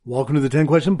Welcome to the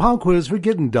 10-question pop quiz for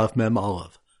Gittin Daf Mem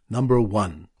Aleph. Number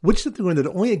 1. Which did they learn that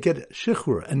only a get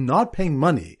shichur and not paying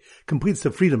money completes the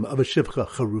freedom of a shivcha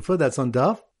charufa? That's on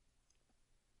Daf.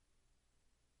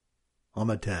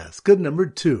 Amatas. Good. Number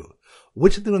 2.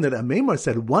 Which did they learn that a Maimar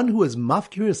said one who is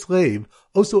mafkir a slave,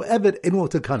 also evet eno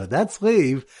takana? That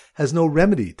slave has no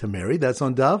remedy to marry. That's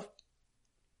on Daf.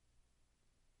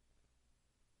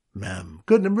 Mem.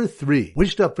 Good. Number 3.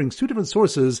 Which Daf brings two different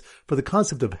sources for the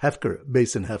concept of hefker,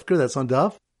 based in hefker? That's on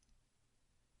Daf.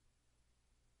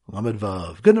 Lamed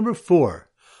Vav. Good. Number 4.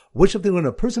 Which Daf they learn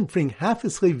a person freeing half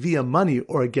his slave via money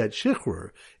or a get shichur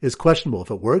is questionable if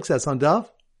it works? That's on Daf.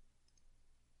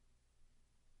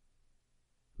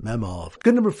 Memov.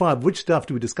 Good. Number 5. Which Daf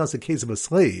do we discuss the case of a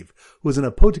slave who was in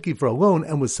a potiki for a loan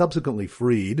and was subsequently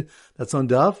freed? That's on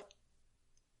Daf.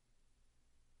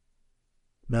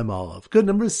 Mem Aleph. Good.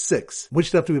 Number 6.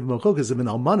 Which Daf do we have machokas if an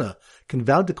almana can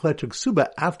vow to collect her ksuba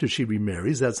after she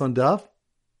remarries? That's on Daf.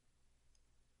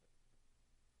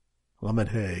 Lamed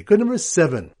Hey. Good. Number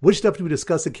 7. Which Daf do we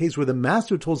discuss a case where the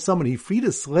master told someone he freed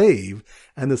a slave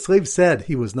and the slave said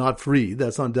he was not freed?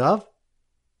 That's on Daf.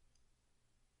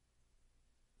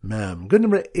 Mem. Good.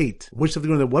 Number 8. Which Daf do we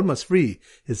learn that one must free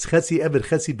his chetzi eved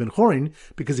chetzi ben chorin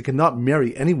because he cannot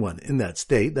marry anyone in that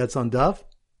state? That's on Daf.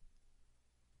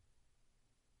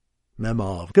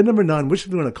 Memov. Good. Number 9. Which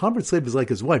when a convert slave is like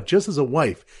his wife, just as a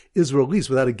wife is released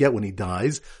without a get when he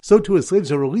dies, so too his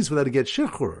slaves are released without a get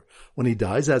shichur when he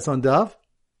dies. That's on Daf.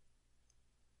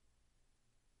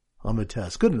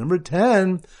 Amatas. Good. Number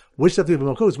 10. Which Daf do we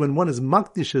have is when one is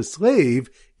makdish a slave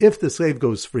if the slave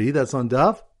goes free? That's on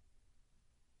Daf.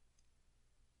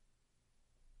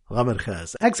 Lamed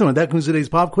Ches. Excellent. That concludes today's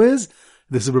pop quiz.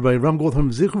 This is Rabbi Ram Gold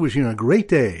from Zichu wishing you a great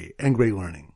day and great learning.